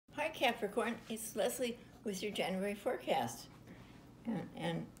Capricorn, it's Leslie with your January forecast.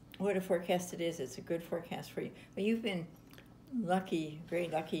 And what a forecast it is. It's a good forecast for you. But you've been lucky, very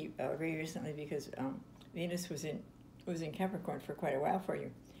lucky, very recently because Venus was in Capricorn for quite a while for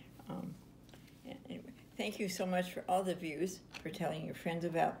you. And thank you so much for all the views, for telling your friends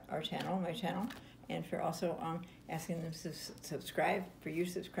about our channel, my channel, and for also asking them to subscribe, for you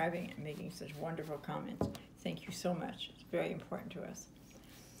subscribing and making such wonderful comments. Thank you so much. It's very important to us.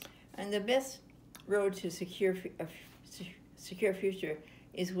 And the best road to secure future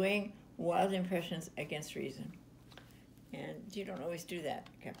is weighing wild impressions against reason. And you don't always do that,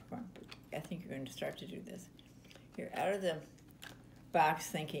 Capricorn, but I think you're going to start to do this. Your out-of-the-box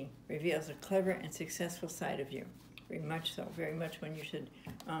thinking reveals a clever and successful side of you. Very much so, very much when you should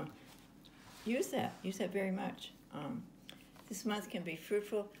use that very much. This month can be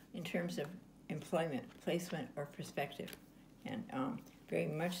fruitful in terms of employment, placement, or perspective. And very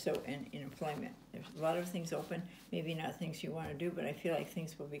much so in employment. There's a lot of things open, maybe not things you want to do, but I feel like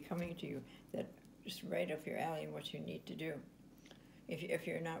things will be coming to you that just right up your alley and what you need to do if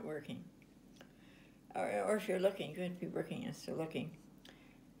you're not working. Or if you're looking, you could be working and still looking.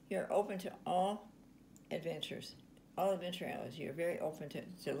 You're open to all adventures, all eventualities. You're very open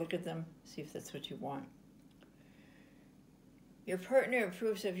to look at them, see if that's what you want. Your partner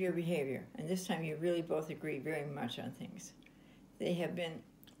approves of your behavior, and this time you really both agree very much on things. They have been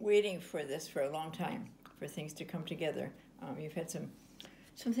waiting for this for a long time, for things to come together. You've had some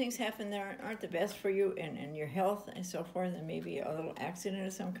things happen that aren't the best for you and your health and so forth, and maybe a little accident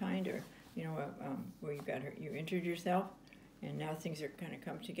of some kind, or where you injured yourself, and now things are kind of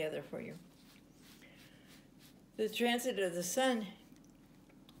come together for you. The transit of the sun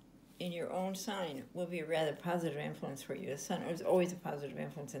in your own sign will be a rather positive influence for you. The sun is always a positive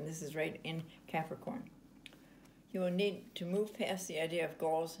influence, and this is right in Capricorn. You will need to move past the idea of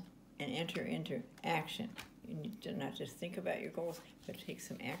goals and enter into action. You need to not just think about your goals, but take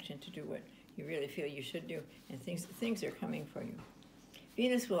some action to do what you really feel you should do, and things are coming for you.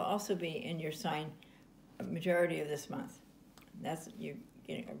 Venus will also be in your sign a majority of this month. That's you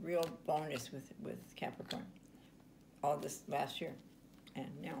getting a real bonus with Capricorn. All this last year and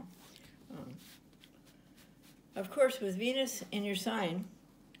now. Of course, with Venus in your sign,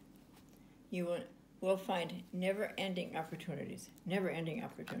 you will find never-ending opportunities,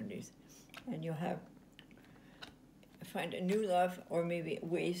 and you'll find a new love or maybe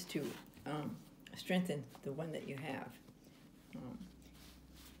ways to strengthen the one that you have.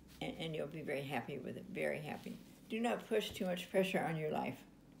 And you'll be very happy with it, very happy. Do not push too much pressure on your life.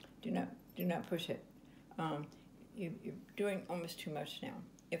 Do not push it. You're doing almost too much now.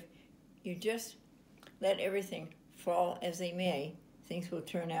 If you just let everything fall as they may, things will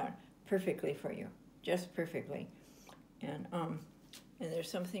turn out perfectly for you, just perfectly. And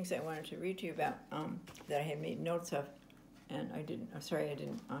there's some things I wanted to read to you about that I had made notes of, and I didn't. I'm sorry I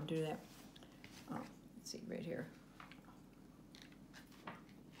didn't do that. Let's see, right here.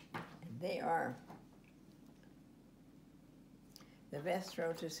 And they are the best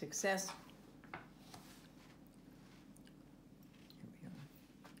road to success.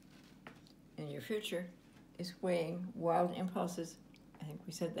 And your future is weighing wild impulses. I think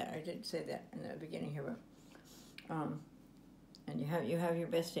we said that. I did say that in the beginning here, but and you have your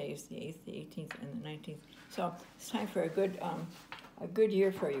best days, the 8th, the 18th, and the 19th. So it's time for a good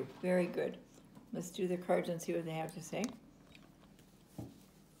year for you. Very good. Let's do the cards and see what they have to say.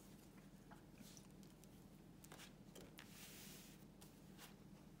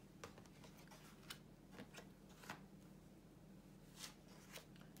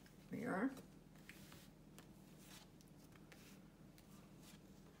 Here we are.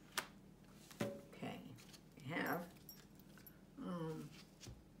 Have some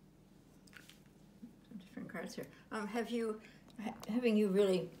different cards here. Having you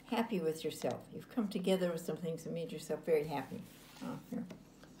really happy with yourself. You've come together with some things that made yourself very happy. Here.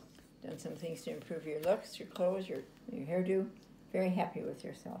 Done some things to improve your looks, your clothes, your hairdo. Very happy with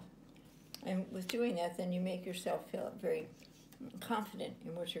yourself. And with doing that, then you make yourself feel very confident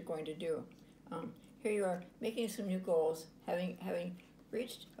in what you're going to do. Here you are making some new goals, having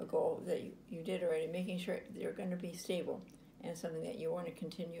reached a goal that you did already, making sure they're going to be stable and something that you want to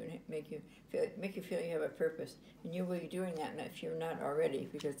continue and make you feel you have a purpose. And you will be doing that if you're not already,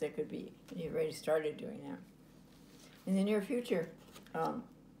 because that could be, you've already started doing that. In the near future, I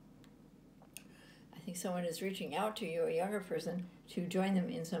think someone is reaching out to you, a younger person, to join them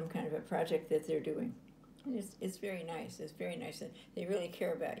in some kind of a project that they're doing. And it's very nice. It's very nice that they really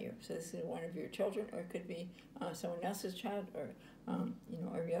care about you. So this is one of your children, or it could be someone else's child, or a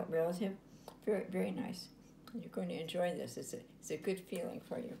relative. Very, very nice. You're going to enjoy this. It's a good feeling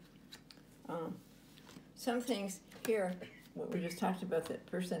for you. some things here, what we just talked about, the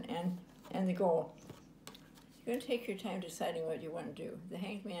person and the goal, you're going to take your time deciding what you want to do. The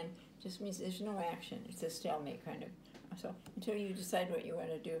Hanged Man just means there's no action. It's a stalemate kind of. So until you decide what you want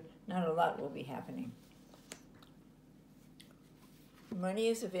to do, not a lot will be happening. Money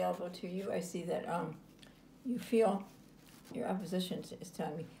is available to you. I see that you feel, your opposition is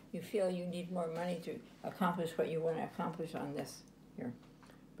telling me, you feel you need more money to accomplish what you want to accomplish on this here.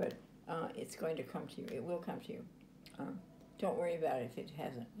 But it's going to come to you. It will come to you. Don't worry about it if it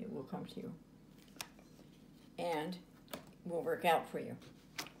hasn't. It will come to you. And will work out for you.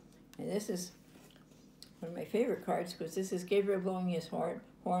 And this is one of my favorite cards because this is Gabriel blowing his horn.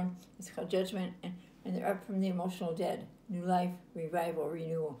 It's called Judgment, and they're up from the emotional dead. New life, revival,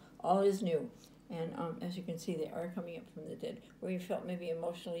 renewal. All is new. And as you can see, they are coming up from the dead. Where you felt maybe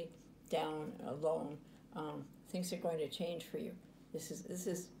emotionally down, alone, things are going to change for you. This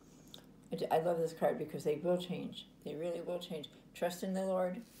is. I love this card because they will change. They really will change. Trust in the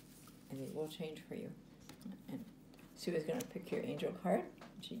Lord, and they will change for you. And Sue is going to pick your angel card.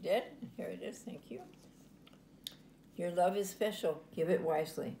 She did. And here it is. Thank you. Your love is special. Give it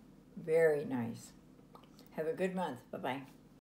wisely. Very nice. Have a good month. Bye-bye.